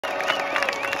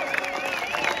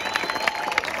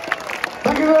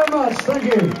Thank you very much, thank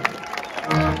you.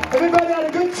 Everybody had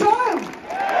a good time?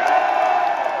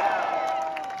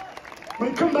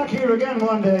 We'll come back here again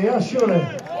one day, yeah, surely.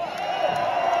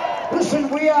 Listen,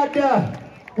 we had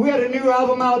a new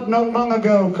album out not long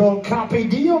ago called Carpe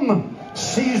Diem,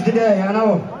 Seize the Day. I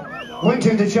know, went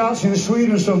into charts in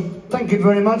Sweden, so thank you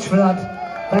very much for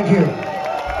that. Thank you.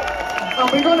 And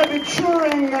we're going to be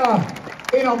touring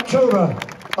in October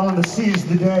on the Seize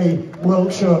the Day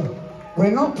World Tour. We're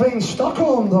not playing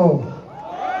Stockholm though.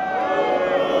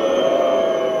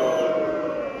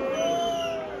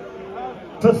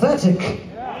 Pathetic.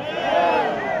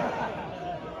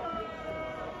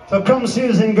 So come see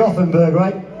us in Gothenburg,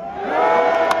 right?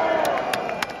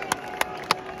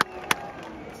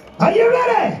 Are you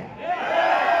ready?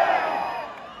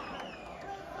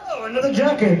 Oh, another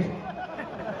jacket.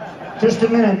 Just a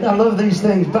minute, I love these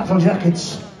things, battle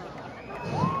jackets.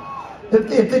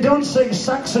 If they don't say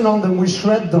Saxon on them, we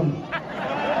shred them.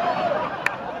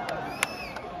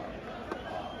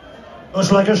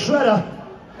 Looks like a shredder.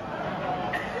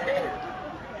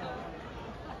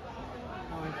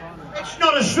 It's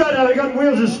not a shredder, we got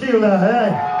wheels of steel there,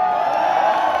 hey?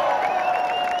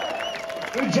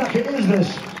 Whose jacket is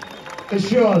this? It's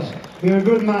yours. You're a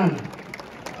good man.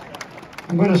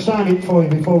 I'm going to sign it for you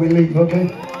before we leave, okay?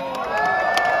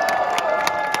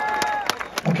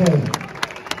 Okay.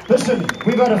 Listen,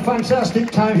 we've had a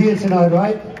fantastic time here tonight,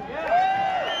 right?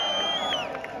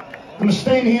 I'm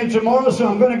staying here tomorrow, so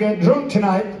I'm going to get drunk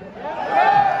tonight.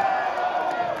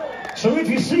 So if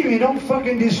you see me, don't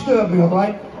fucking disturb me,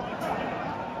 alright?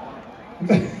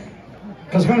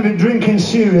 Because I'm going to be drinking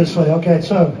seriously, okay?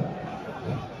 So,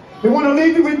 we want to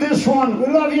leave you with this one. We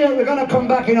love you. We're going to come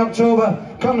back in October.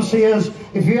 Come see us.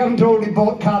 If you haven't already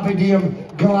bought Carpe Diem,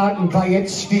 go out and buy it,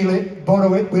 steal it,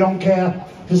 borrow it. We don't care.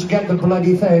 Just get the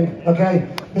bloody thing, okay?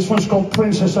 This one's called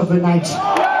Princess of the Night.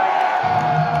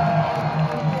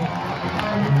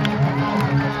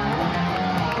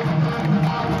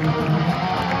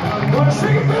 Wanna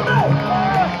sing it with me?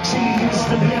 She used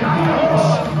to be an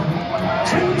house,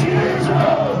 20 years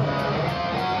old.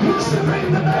 Used to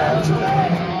ring the bell to me.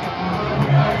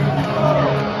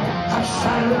 I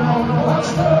sat alone and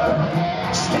watched her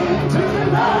steal through the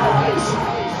night.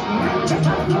 Winter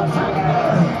time to